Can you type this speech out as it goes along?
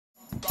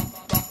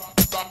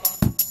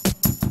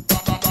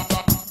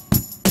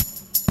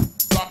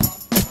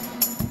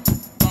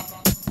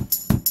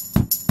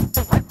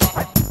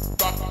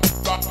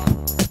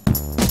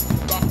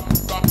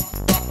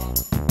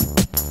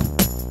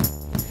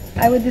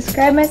would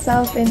describe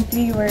myself in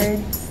 3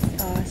 words: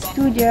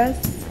 studious,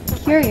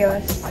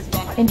 curious,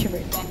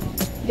 introvert.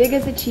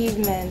 Biggest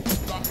achievement.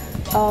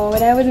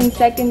 When I was in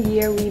 2nd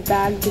year, we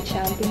bagged the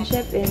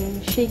championship in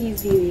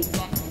Shakey's V-League.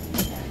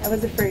 That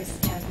was the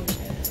first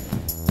championship.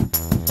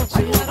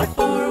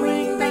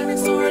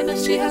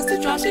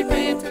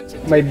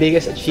 My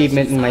biggest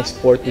achievement in my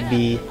sport would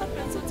be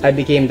I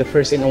became the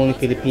first and only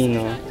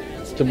Filipino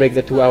to break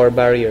the 2-hour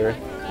barrier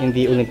in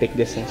the Olympic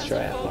distance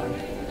triathlon.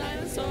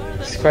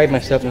 Describe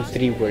myself in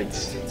 3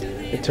 words: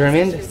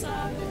 determined,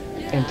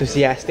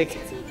 enthusiastic,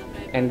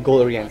 and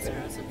goal-oriented.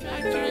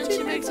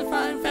 She makes a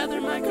fine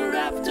feather like a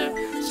raptor.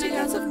 She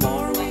has a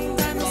 4-winged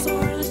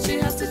dinosaur that she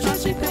has to draw.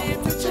 She pay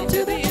attention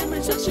to the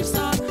image that she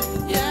saw.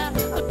 Yeah,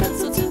 a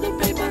pencil to the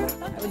paper.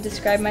 I would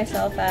describe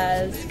myself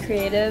as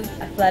creative,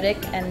 athletic,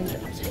 and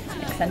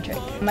eccentric.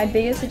 My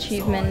biggest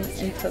achievement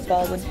in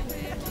football would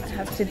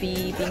have to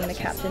be being the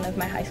captain of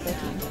my high school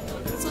team.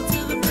 Pencil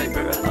to the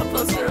paper, a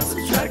plus zero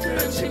subtractor,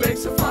 and she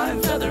makes a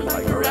fine feather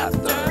like a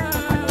raptor.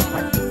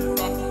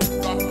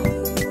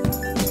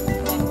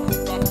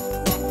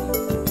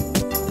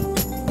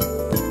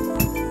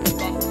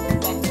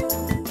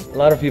 A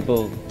lot of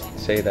people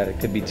say that it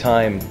could be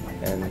time,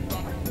 and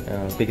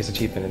biggest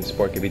achievement in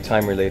sport could be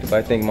time related, but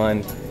I think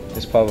mine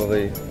is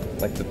probably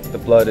like the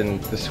blood and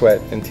the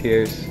sweat and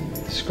tears.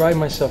 Describe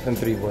myself in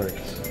 3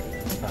 words.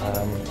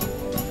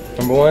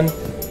 Number 1,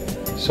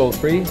 soul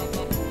free.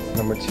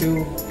 Number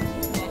 2,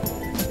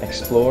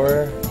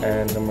 explorer.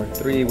 And number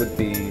 3 would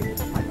be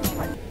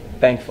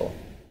thankful.